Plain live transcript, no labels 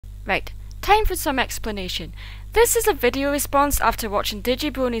Right, time for some explanation. This is a video response after watching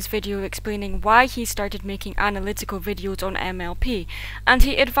DigiBrony's video explaining why he started making analytical videos on MLP, and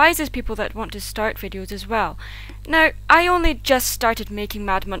he advises people that want to start videos as well. Now, I only just started making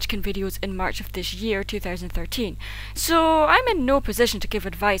Mad Munchkin videos in March of this year, 2013, so I'm in no position to give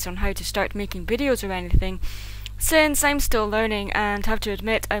advice on how to start making videos or anything, since I'm still learning and have to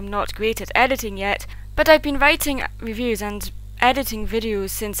admit I'm not great at editing yet, but I've been writing reviews and editing videos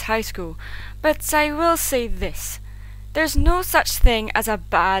since high school. But I will say this: there's no such thing as a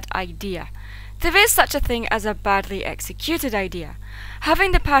bad idea. There is such a thing as a badly executed idea.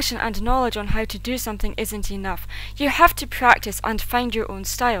 Having the passion and knowledge on how to do something isn't enough. You have to practice and find your own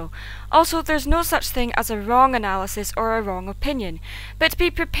style. Also, there's no such thing as a wrong analysis or a wrong opinion. But be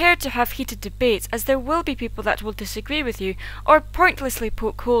prepared to have heated debates, as there will be people that will disagree with you or pointlessly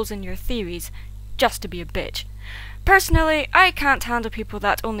poke holes in your theories, just to be a bitch. Personally, I can't handle people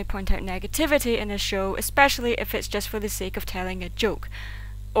that only point out negativity in a show, especially if it's just for the sake of telling a joke,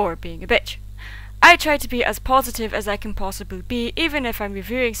 or being a bitch. I try to be as positive as I can possibly be, even if I'm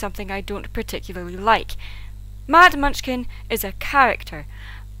reviewing something I don't particularly like. Mad Munchkin is a character.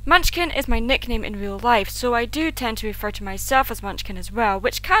 Munchkin is my nickname in real life, so I do tend to refer to myself as Munchkin as well,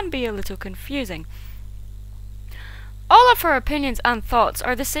 which can be a little confusing. All of her opinions and thoughts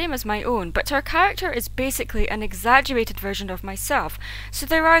are the same as my own, but her character is basically an exaggerated version of myself, so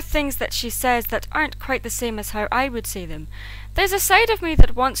there are things that she says that aren't quite the same as how I would say them. There's a side of me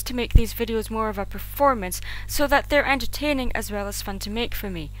that wants to make these videos more of a performance, so that they're entertaining as well as fun to make for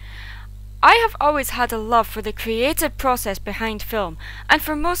me. I have always had a love for the creative process behind film, and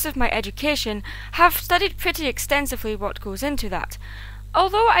for most of my education have studied pretty extensively what goes into that.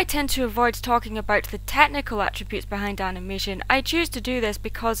 Although I tend to avoid talking about the technical attributes behind animation, I choose to do this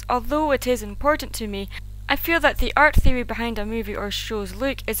because, although it is important to me, I feel that the art theory behind a movie or show's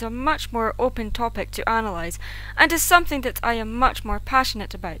look is a much more open topic to analyse, and is something that I am much more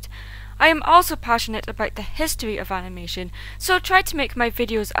passionate about. I am also passionate about the history of animation, so try to make my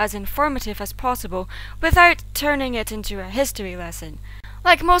videos as informative as possible without turning it into a history lesson.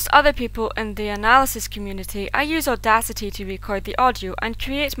 Like most other people in the analysis community, I use Audacity to record the audio and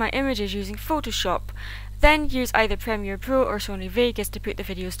create my images using Photoshop, then use either Premiere Pro or Sony Vegas to put the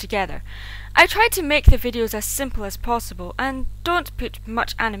videos together. I try to make the videos as simple as possible and don't put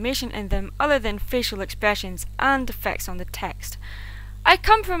much animation in them other than facial expressions and effects on the text. I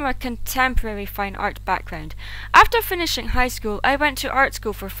come from a contemporary fine art background. After finishing high school, I went to art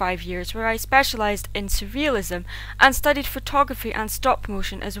school for 5 years, where I specialised in surrealism and studied photography and stop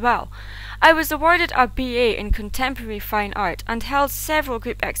motion as well. I was awarded a BA in contemporary fine art and held several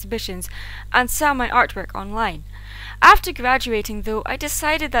group exhibitions and sell my artwork online. After graduating though, I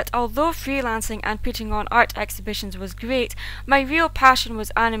decided that although freelancing and putting on art exhibitions was great, my real passion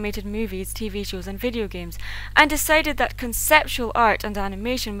was animated movies, TV shows and video games, and decided that conceptual art and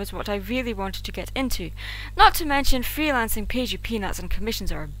animation was what I really wanted to get into. Not to mention freelancing pays you peanuts and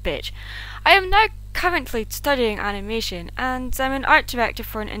commissions are a bitch. I am now currently studying animation, and I'm an art director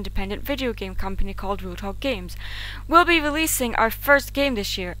for an independent video game company called Roadhog Games. We'll be releasing our first game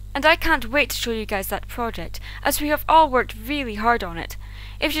this year, and I can't wait to show you guys that project, as we have all worked really hard on it.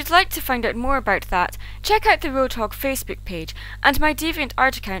 If you'd like to find out more about that, check out the Roadhog Facebook page and my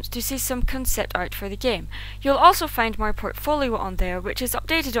DeviantArt account to see some concept art for the game. You'll also find my portfolio on there, which is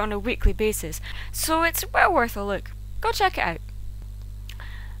updated on a weekly basis, so it's well worth a look. Go check it out.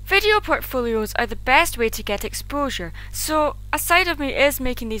 Video portfolios are the best way to get exposure, so a side of me is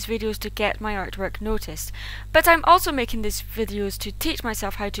making these videos to get my artwork noticed, but I'm also making these videos to teach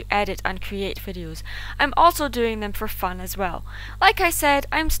myself how to edit and create videos. I'm also doing them for fun as well. Like I said,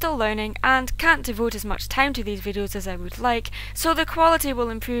 I'm still learning and can't devote as much time to these videos as I would like, so the quality will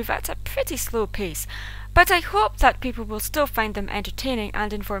improve at a pretty slow pace. But I hope that people will still find them entertaining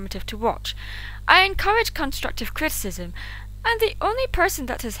and informative to watch. I encourage constructive criticism, and the only person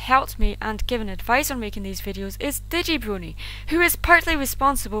that has helped me and given advice on making these videos is DigiBrony, who is partly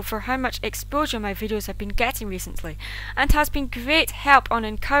responsible for how much exposure my videos have been getting recently, and has been great help on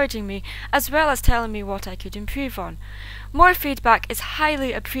encouraging me as well as telling me what I could improve on. More feedback is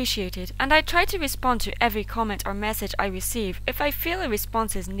highly appreciated, and I try to respond to every comment or message I receive if I feel a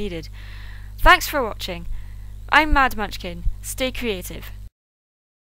response is needed. Thanks for watching. I'm Mad Munchkin. Stay creative.